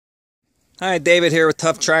Hi, David here with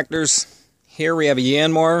Tough Tractors. Here we have a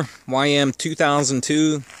Yanmar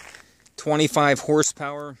YM2002, 25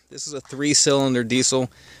 horsepower. This is a 3-cylinder diesel.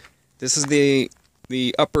 This is the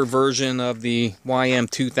upper version of the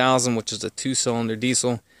YM2000, which is a 2-cylinder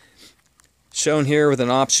diesel. Shown here with an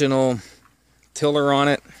optional tiller on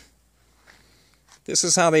it. This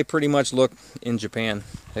is how they pretty much look in Japan,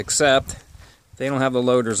 except they don't have the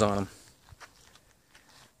loaders on them.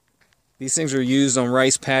 These things are used on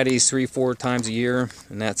rice paddies 3-4 times a year,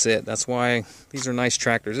 and that's it. That's why these are nice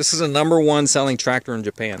tractors. This is a #1 selling tractor in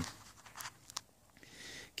Japan.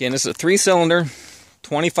 Again, this is a 3-cylinder,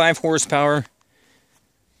 25 horsepower,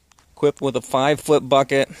 equipped with a 5-foot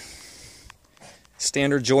bucket,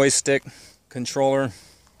 standard joystick controller.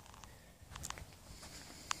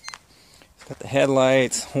 It's got the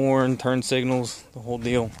headlights, horn, turn signals, the whole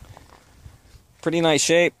deal. Pretty nice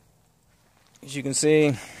shape, as you can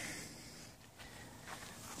see.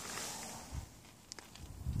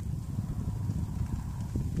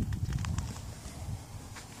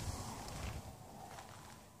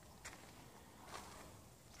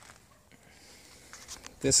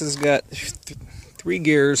 This has got 3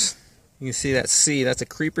 gears. You can see that C, that's a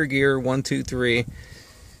creeper gear, 1, 2, 3.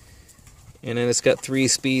 And then it's got 3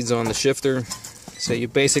 speeds on the shifter. So you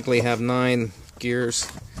basically have 9 gears.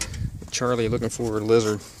 Charlie looking for a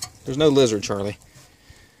lizard. There's no lizard, Charlie.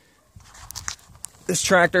 This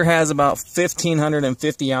tractor has about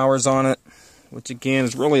 1,550 hours on it, which again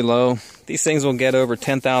is really low. These things will get over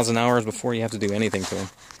 10,000 hours before you have to do anything to them.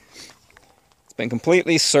 It's been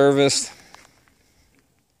completely serviced.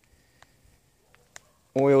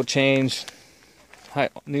 Oil change,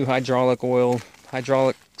 new hydraulic oil,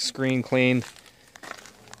 hydraulic screen cleaned,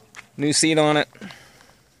 new seat on it.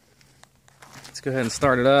 Let's go ahead and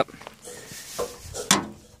start it up.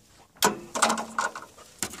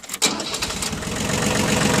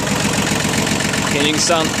 And you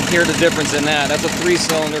can hear the difference in that. That's a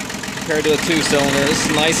 3-cylinder compared to a 2-cylinder. This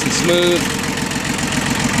is nice and smooth.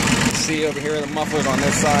 You can see over here the mufflers on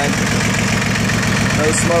this side. No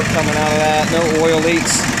smoke coming out of that, no oil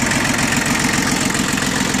leaks.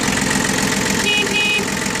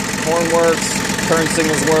 Horn works, turn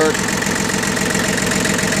signals work.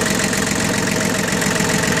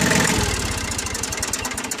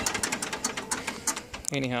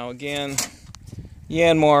 Anyhow, again,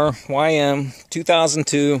 Yanmar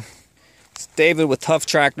YM2002. It's David with Tough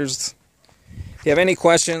Tractors. If you have any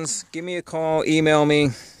questions, give me a call, email me.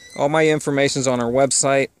 All my information is on our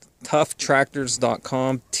website.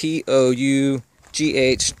 ToughTractors.com,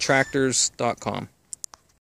 ToughTractors.com.